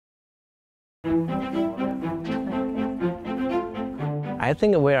I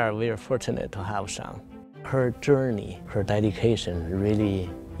think we are very fortunate to have Shawn. Her journey, her dedication really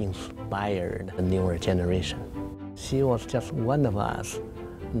inspired the newer generation. She was just one of us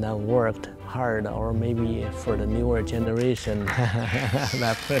that worked hard, or maybe for the newer generation,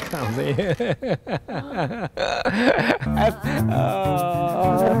 that's something.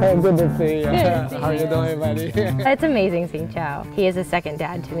 Good to see you. How are you doing, buddy? It's amazing seeing Chow. He is a second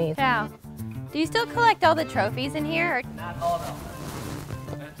dad to me. Chow, do you still collect all the trophies in here? Or? Not all of them.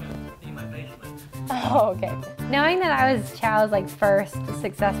 That's in my basement. Oh, okay. Knowing that I was Chow's first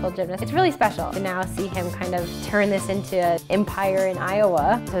successful gymnast, it's really special to now see him kind of turn this into an empire in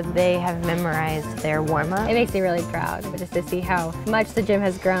Iowa. So they have memorized their warm-up. It makes me really proud, but just to see how much the gym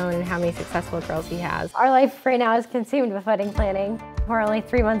has grown and how many successful girls he has. Our life right now is consumed with wedding planning. We're only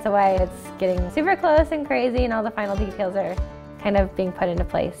 3 months away. It's getting super close and crazy, and all the final details are kind of being put into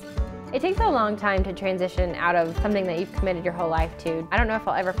place. It takes a long time to transition out of something that you've committed your whole life to. I don't know if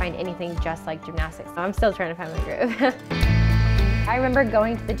I'll ever find anything just like gymnastics, so I'm still trying to find my groove. I remember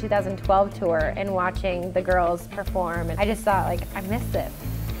going to the 2012 tour and watching the girls perform, and I just thought, I missed this.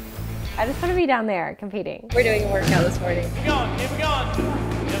 I just want to be down there competing. We're doing a workout this morning. Keep going, keep going.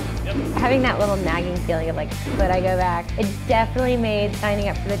 Yep. Having that little nagging feeling of could I go back? It definitely made signing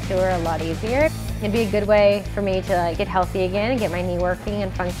up for the tour a lot easier. It'd be a good way for me to get healthy again and get my knee working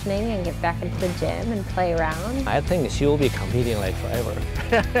and functioning and get back into the gym and play around. I think she will be competing forever.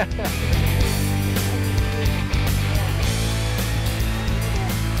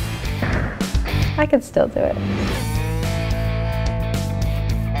 I could still do it.